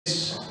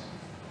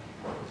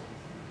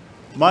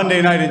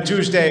Monday night and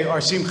Tuesday are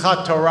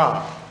Simchat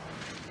Torah.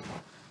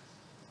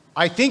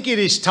 I think it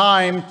is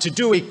time to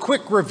do a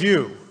quick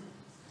review,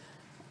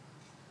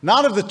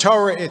 not of the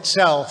Torah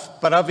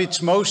itself, but of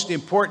its most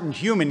important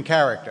human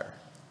character.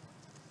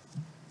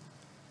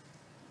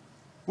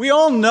 We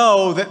all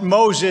know that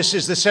Moses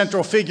is the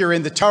central figure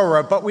in the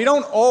Torah, but we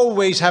don't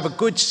always have a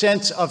good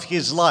sense of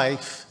his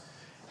life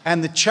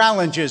and the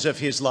challenges of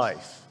his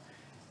life.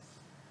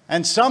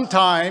 And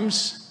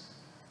sometimes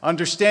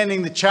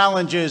understanding the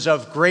challenges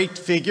of great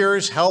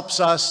figures helps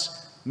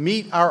us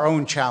meet our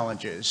own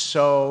challenges.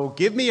 So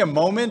give me a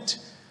moment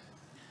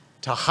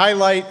to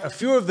highlight a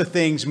few of the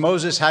things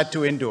Moses had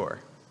to endure.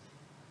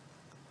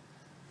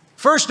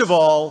 First of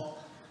all,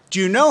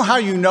 do you know how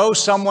you know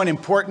someone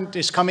important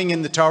is coming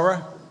in the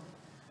Torah?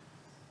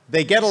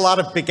 They get a lot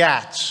of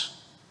begats.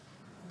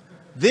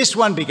 This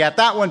one begat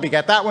that one,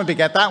 begat that one,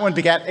 begat that one,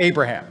 begat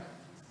Abraham.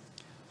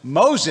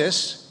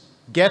 Moses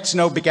gets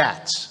no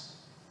begats.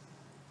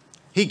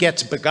 He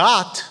gets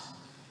begot.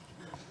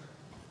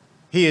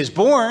 He is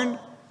born,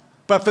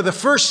 but for the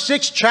first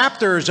 6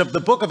 chapters of the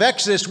book of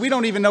Exodus, we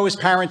don't even know his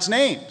parents'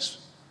 names.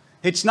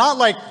 It's not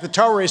like the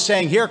Torah is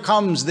saying, here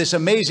comes this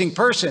amazing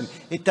person.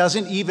 It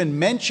doesn't even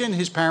mention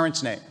his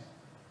parents' name.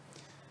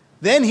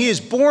 Then he is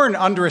born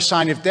under a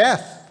sign of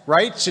death,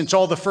 right? Since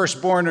all the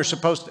firstborn are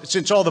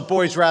since all the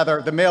boys,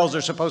 rather, the males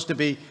are supposed to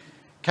be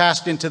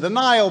cast into the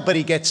Nile, but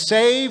he gets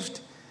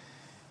saved.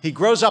 He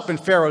grows up in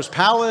Pharaoh's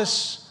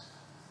palace,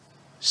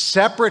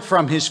 separate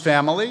from his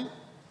family.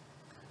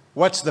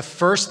 What's the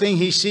first thing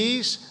he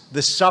sees?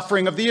 The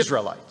suffering of the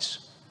Israelites.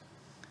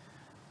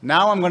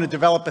 Now I'm going to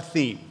develop a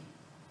theme.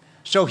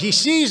 So he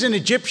sees an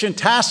Egyptian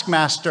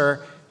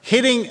taskmaster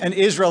hitting an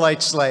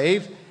Israelite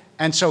slave,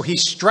 and so he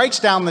strikes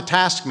down the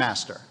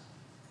taskmaster.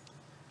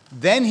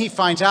 Then he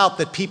finds out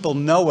that people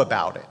know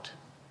about it.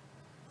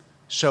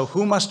 So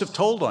who must have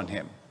told on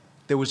him?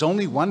 There was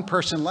only one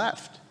person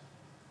left,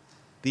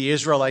 the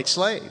Israelite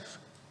slave.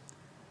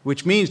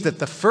 Which means that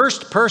the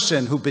first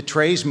person who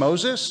betrays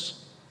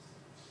Moses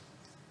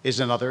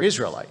is another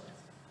Israelite.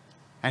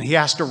 And he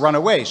has to run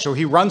away. So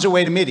he runs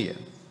away to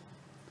Midian.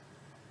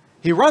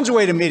 He runs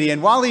away to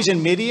Midian. While he's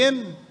in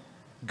Midian,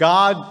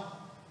 God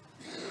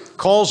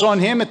calls on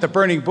him at the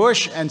burning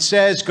bush and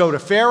says, go to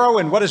Pharaoh.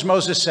 And what does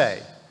Moses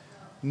say?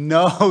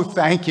 No,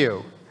 thank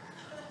you.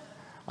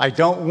 I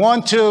don't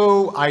want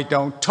to. I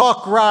don't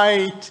talk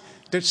right.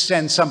 To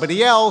send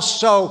somebody else.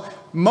 So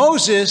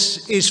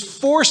Moses is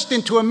forced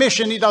into a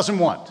mission he doesn't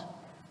want.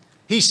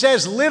 He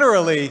says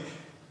literally,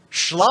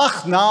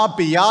 shlach na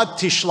biyad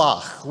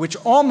tishlach, which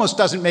almost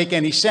doesn't make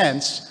any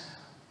sense,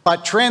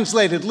 but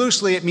translated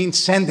loosely, it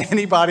means send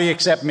anybody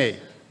except me.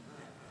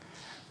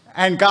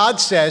 And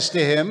God says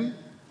to him,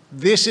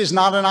 this is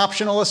not an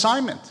optional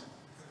assignment.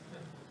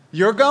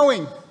 You're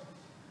going.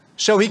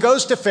 So he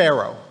goes to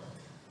Pharaoh.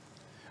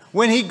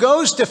 When he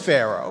goes to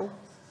Pharaoh,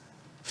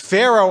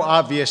 Pharaoh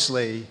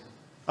obviously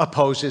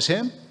opposes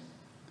him.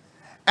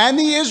 And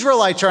the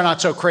Israelites are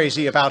not so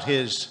crazy about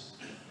his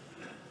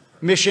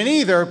mission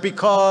either,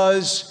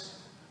 because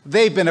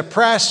they've been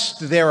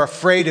oppressed, they're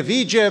afraid of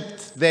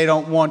Egypt, they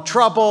don't want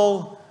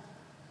trouble.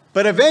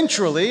 But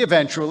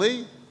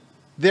eventually,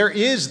 there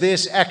is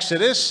this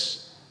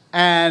exodus,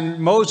 and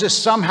Moses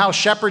somehow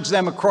shepherds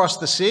them across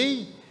the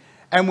sea.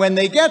 And when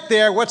they get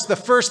there, what's the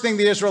first thing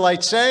the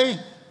Israelites say?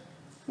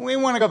 We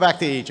want to go back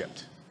to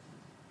Egypt.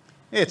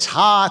 It's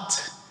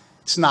hot,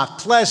 it's not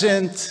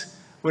pleasant,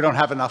 we don't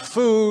have enough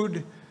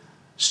food.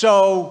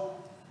 So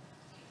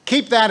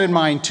keep that in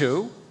mind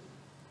too.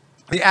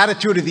 The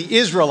attitude of the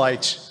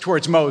Israelites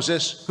towards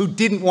Moses, who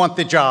didn't want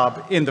the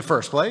job in the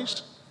first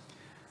place.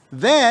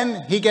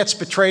 Then he gets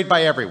betrayed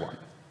by everyone.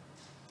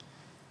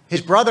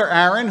 His brother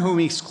Aaron, whom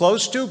he's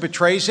close to,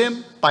 betrays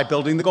him by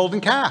building the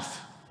golden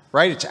calf,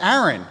 right? It's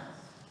Aaron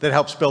that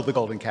helps build the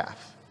golden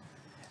calf.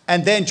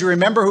 And then, do you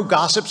remember who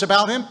gossips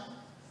about him?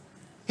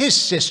 His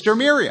sister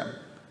Miriam.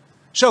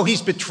 So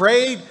he's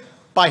betrayed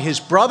by his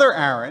brother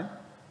Aaron,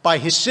 by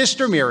his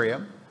sister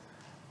Miriam.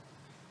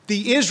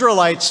 The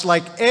Israelites,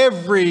 like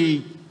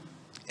every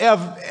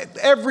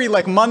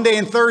like Monday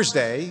and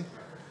Thursday,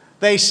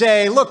 they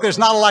say, look, there's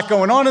not a lot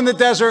going on in the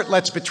desert,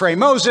 let's betray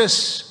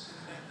Moses.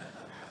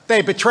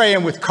 They betray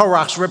him with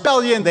Korach's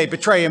rebellion, they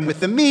betray him with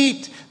the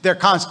meat, they're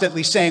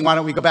constantly saying, why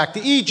don't we go back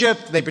to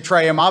Egypt? They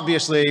betray him,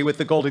 obviously, with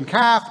the golden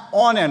calf,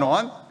 on and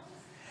on.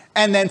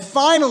 And then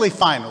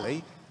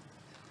finally,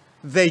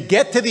 they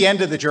get to the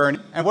end of the journey,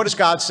 and what does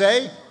God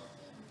say?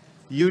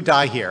 You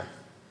die here.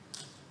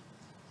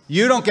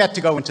 You don't get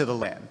to go into the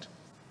land.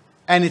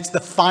 And it's the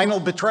final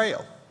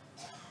betrayal.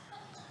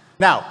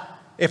 Now,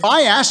 if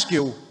I ask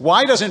you,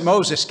 why doesn't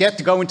Moses get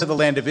to go into the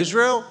land of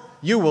Israel?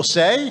 You will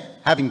say,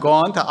 having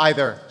gone to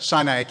either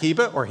Sinai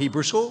Akiba or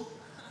Hebrew school,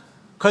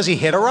 because he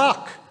hit a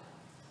rock.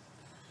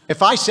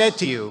 If I said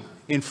to you,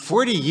 in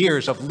 40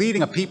 years of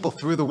leading a people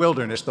through the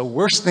wilderness, the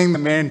worst thing the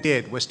man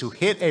did was to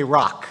hit a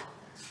rock,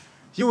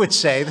 you would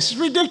say, this is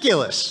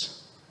ridiculous.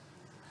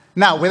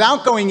 Now,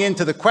 without going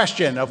into the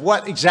question of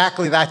what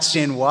exactly that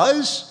sin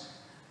was,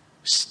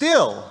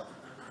 still,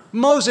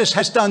 Moses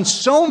has done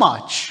so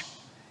much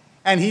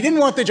And he didn't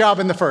want the job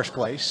in the first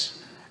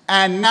place.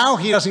 And now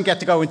he doesn't get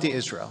to go into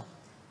Israel.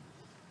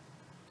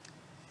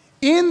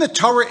 In the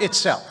Torah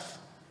itself,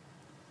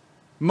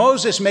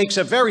 Moses makes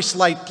a very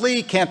slight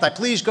plea. Can't I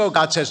please go?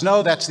 God says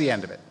no, that's the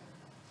end of it.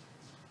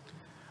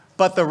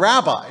 But the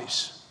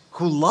rabbis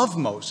who love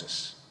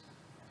Moses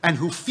and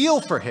who feel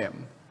for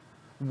him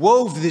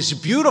wove this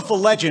beautiful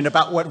legend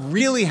about what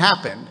really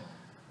happened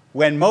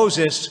when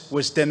Moses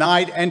was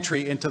denied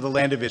entry into the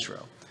land of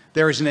Israel.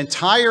 There is an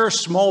entire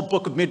small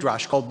book of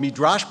Midrash called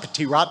Midrash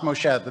Petirat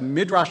Moshe, the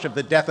Midrash of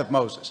the death of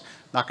Moses.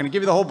 Not going to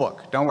give you the whole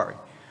book, don't worry.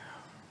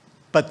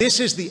 But this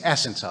is the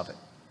essence of it.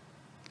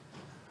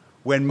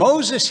 When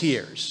Moses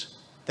hears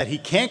that he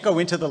can't go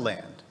into the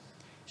land,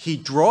 he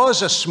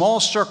draws a small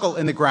circle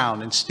in the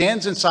ground and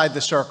stands inside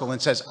the circle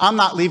and says, I'm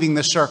not leaving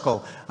the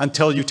circle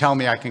until you tell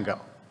me I can go.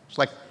 It's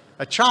like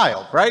a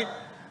child, right?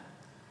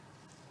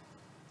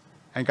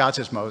 And God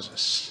says,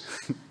 Moses,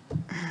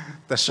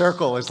 the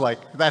circle is like,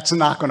 that's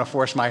not going to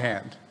force my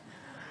hand,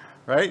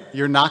 right?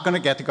 You're not going to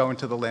get to go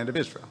into the land of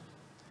Israel.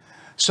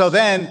 So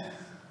then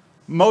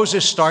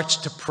Moses starts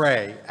to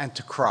pray and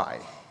to cry.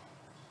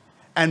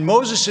 And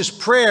Moses'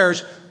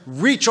 prayers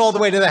reach all the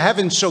way to the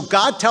heavens, so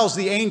God tells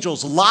the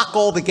angels, lock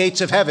all the gates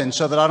of heaven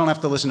so that I don't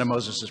have to listen to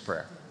Moses'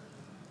 prayer.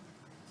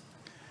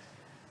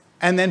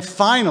 And then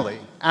finally,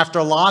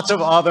 after lots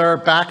of other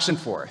backs and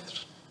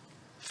forths,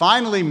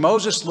 finally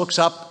Moses looks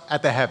up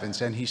at the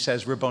heavens and he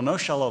says, Ribono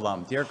Shel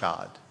Olam, dear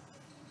God,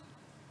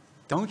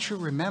 don't you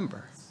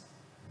remember?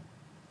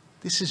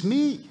 This is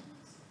me.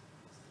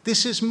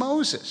 This is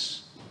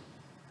Moses.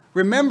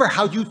 Remember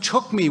how you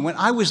took me when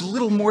I was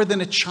little more than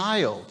a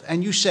child,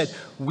 and you said,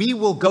 we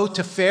will go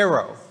to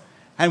Pharaoh,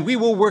 and we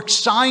will work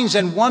signs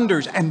and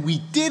wonders, and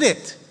we did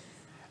it.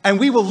 And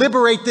we will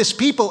liberate this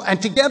people,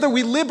 and together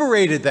we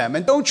liberated them.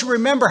 And don't you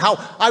remember how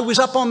I was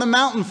up on the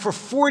mountain for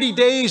 40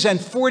 days and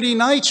 40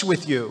 nights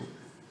with you?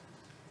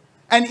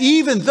 And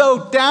even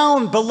though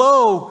down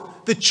below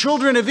the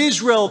children of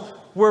Israel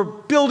were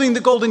building the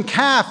golden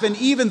calf, and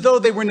even though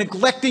they were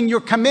neglecting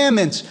your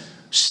commandments,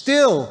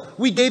 still,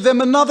 we gave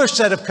them another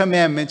set of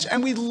commandments,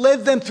 and we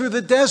led them through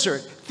the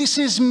desert. This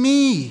is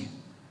me.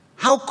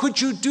 How could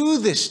you do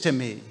this to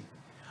me?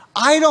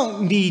 I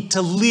don't need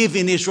to live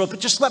in Israel, but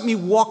just let me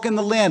walk in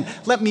the land.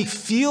 Let me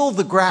feel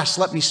the grass.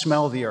 Let me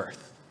smell the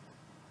earth.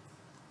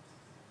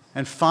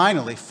 And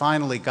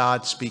finally,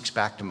 God speaks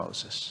back to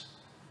Moses.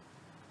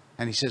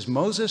 And he says,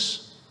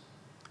 Moses,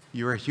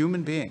 you're a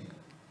human being,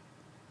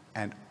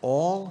 and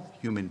all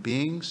human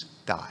beings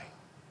die.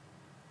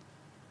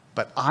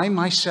 But I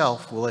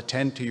myself will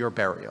attend to your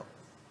burial.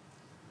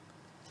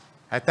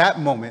 At that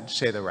moment,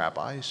 say the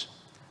rabbis,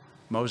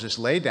 Moses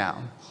lay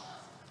down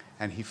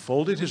and he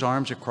folded his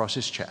arms across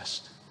his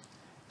chest.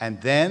 And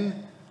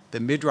then the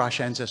Midrash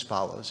ends as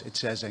follows. It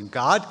says, and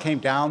God came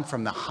down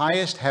from the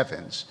highest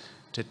heavens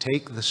to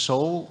take the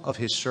soul of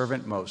his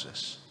servant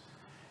Moses.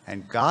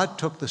 And God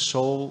took the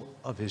soul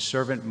of his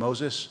servant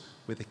Moses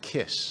with a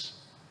kiss,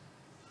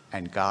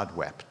 and God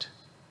wept.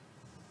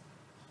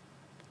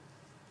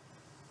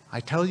 I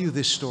tell you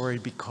this story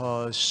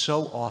because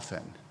so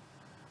often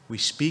we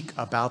speak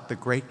about the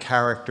great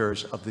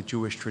characters of the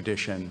Jewish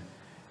tradition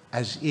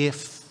as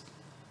if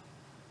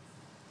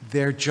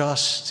they're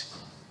just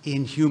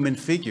inhuman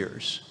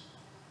figures.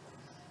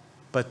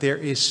 But there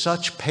is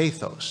such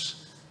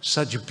pathos,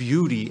 such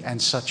beauty,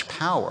 and such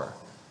power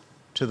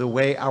to the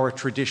way our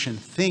tradition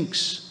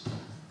thinks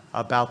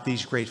about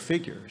these great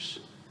figures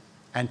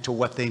and to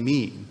what they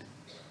mean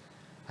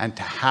and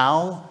to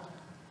how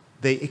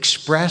they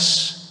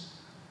express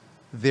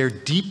their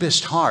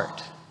deepest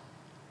heart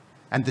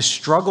and the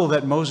struggle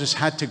that Moses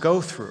had to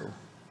go through.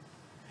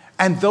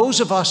 And those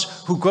of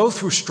us who go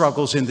through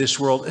struggles in this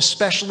world,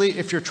 especially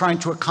if you're trying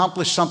to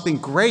accomplish something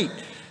great,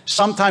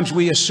 sometimes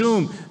we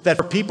assume that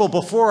for people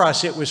before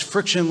us it was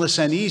frictionless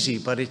and easy,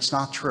 but it's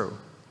not true.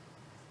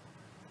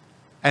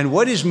 And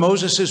what is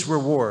Moses'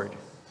 reward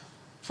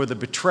for the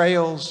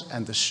betrayals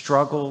and the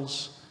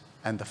struggles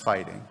and the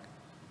fighting?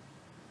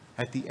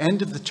 At the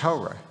end of the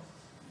Torah,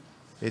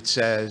 it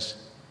says,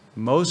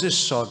 Moses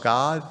saw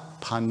God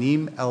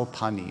panim el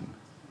panim,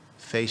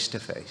 face to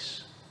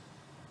face.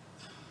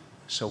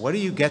 So what do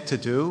you get to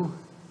do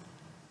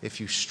if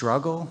you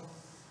struggle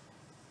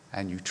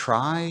and you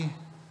try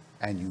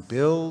and you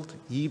build,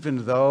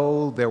 even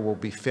though there will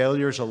be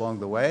failures along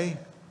the way?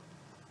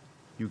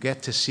 You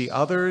get to see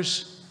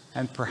others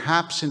and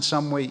perhaps in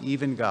some way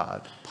even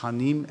God,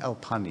 panim el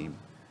panim,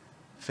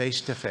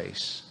 face to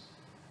face.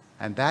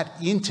 And that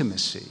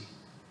intimacy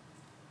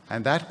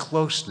and that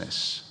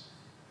closeness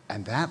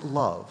and that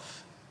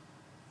love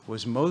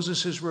was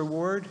Moses'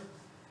 reward,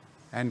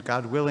 and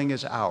God willing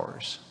is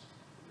ours.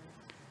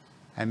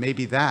 And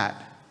maybe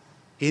that,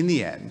 in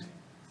the end,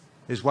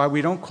 is why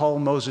we don't call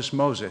Moses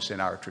Moses in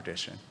our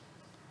tradition.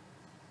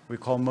 We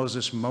call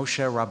Moses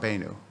Moshe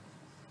Rabenu,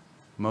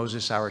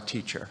 Moses our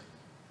teacher,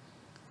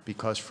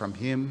 because from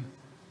him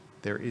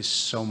there is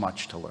so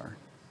much to learn.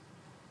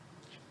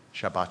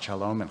 Shabbat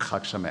Shalom and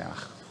Chag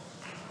Sameach.